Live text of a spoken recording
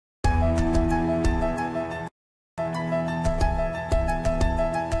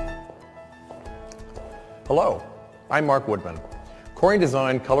Hello, I'm Mark Woodman, Corian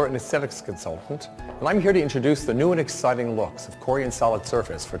Design Color and Aesthetics Consultant, and I'm here to introduce the new and exciting looks of Corian Solid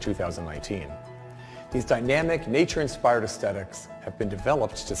Surface for 2019. These dynamic, nature-inspired aesthetics have been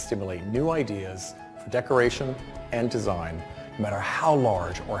developed to stimulate new ideas for decoration and design, no matter how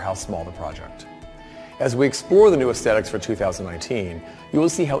large or how small the project. As we explore the new aesthetics for 2019, you will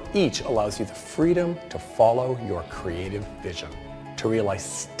see how each allows you the freedom to follow your creative vision, to realize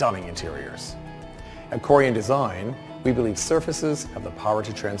stunning interiors. At Corian Design, we believe surfaces have the power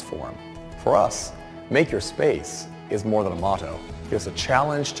to transform. For us, make your space is more than a motto. It's a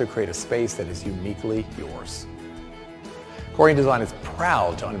challenge to create a space that is uniquely yours. Corian Design is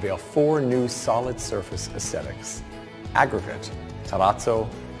proud to unveil 4 new solid surface aesthetics: aggregate, terrazzo,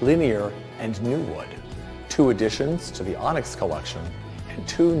 linear, and new wood, 2 additions to the Onyx collection, and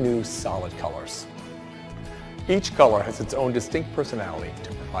 2 new solid colors. Each color has its own distinct personality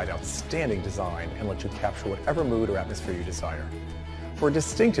to provide outstanding design and let you capture whatever mood or atmosphere you desire. For a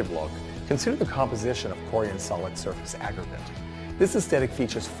distinctive look, consider the composition of Corian Solid Surface Aggregate. This aesthetic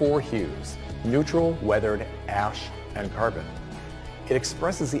features 4 hues: neutral, weathered, ash, and carbon. It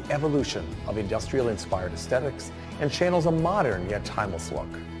expresses the evolution of industrial-inspired aesthetics and channels a modern yet timeless look.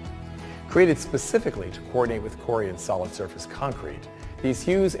 Created specifically to coordinate with Corian Solid Surface Concrete, these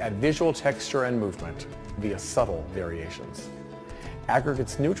hues add visual texture and movement via subtle variations.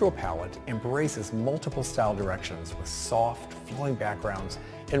 Aggregate's neutral palette embraces multiple style directions with soft, flowing backgrounds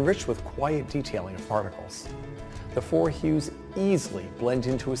enriched with quiet detailing of particles. The 4 hues easily blend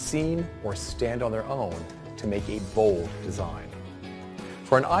into a scene or stand on their own to make a bold design.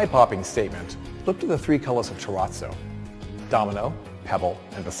 For an eye-popping statement, look to the 3 colors of terrazzo: domino, pebble,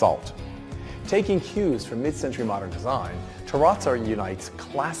 and basalt. Taking cues from mid-century modern design, terrazzo unites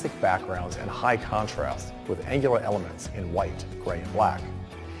classic backgrounds and high contrast with angular elements in white, gray, and black.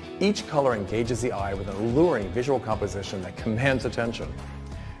 Each color engages the eye with an alluring visual composition that commands attention.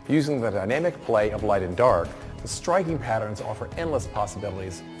 Using the dynamic play of light and dark, the striking patterns offer endless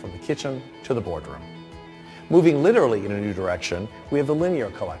possibilities from the kitchen to the boardroom. Moving literally in a new direction, we have the Linear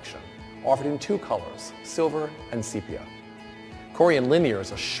collection, offered in 2 colors, silver and sepia. Corian Linear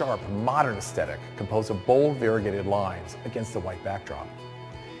is a sharp, modern aesthetic composed of bold, variegated lines against a white backdrop.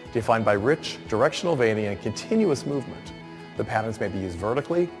 Defined by rich, directional veining and continuous movement, the patterns may be used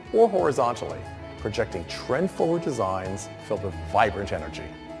vertically or horizontally, projecting trend-forward designs filled with vibrant energy.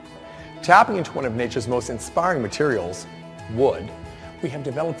 Tapping into one of nature's most inspiring materials, wood, we have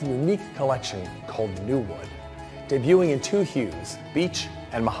developed a unique collection called New Wood, debuting in 2 hues, beech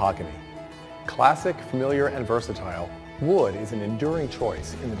and mahogany. Classic, familiar, and versatile, wood is an enduring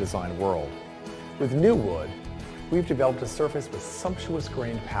choice in the design world. With New Wood, we've developed a surface with sumptuous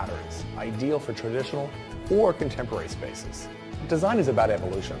grained patterns, ideal for traditional or contemporary spaces. Design is about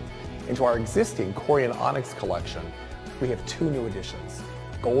evolution. Into our existing Corian Onyx collection, we have 2 new additions: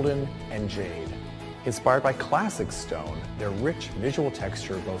 golden and jade. Inspired by classic stone, their rich visual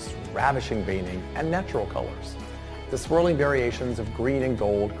texture boasts ravishing veining and natural colors. The swirling variations of green and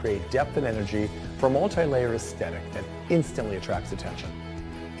gold create depth and energy for a multi-layered aesthetic that instantly attracts attention.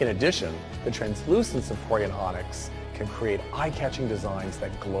 In addition, the translucence of Corian Onyx can create eye-catching designs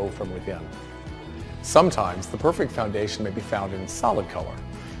that glow from within. Sometimes the perfect foundation may be found in solid color.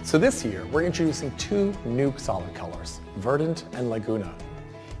 So this year, we're introducing 2 new solid colors, Verdant and Laguna.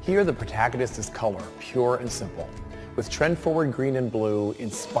 Here, the protagonist is color, pure and simple, with trend-forward green and blue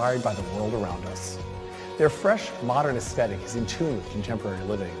inspired by the world around us. Their fresh, modern aesthetic is in tune with contemporary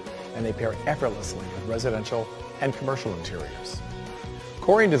living, and they pair effortlessly with residential and commercial interiors.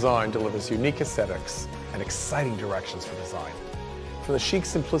 Corian Design delivers unique aesthetics and exciting directions for design. From the chic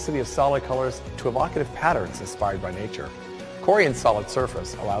simplicity of solid colors to evocative patterns inspired by nature, Corian Solid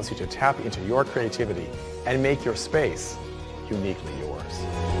Surface allows you to tap into your creativity and make your space uniquely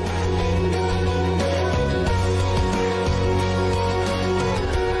yours.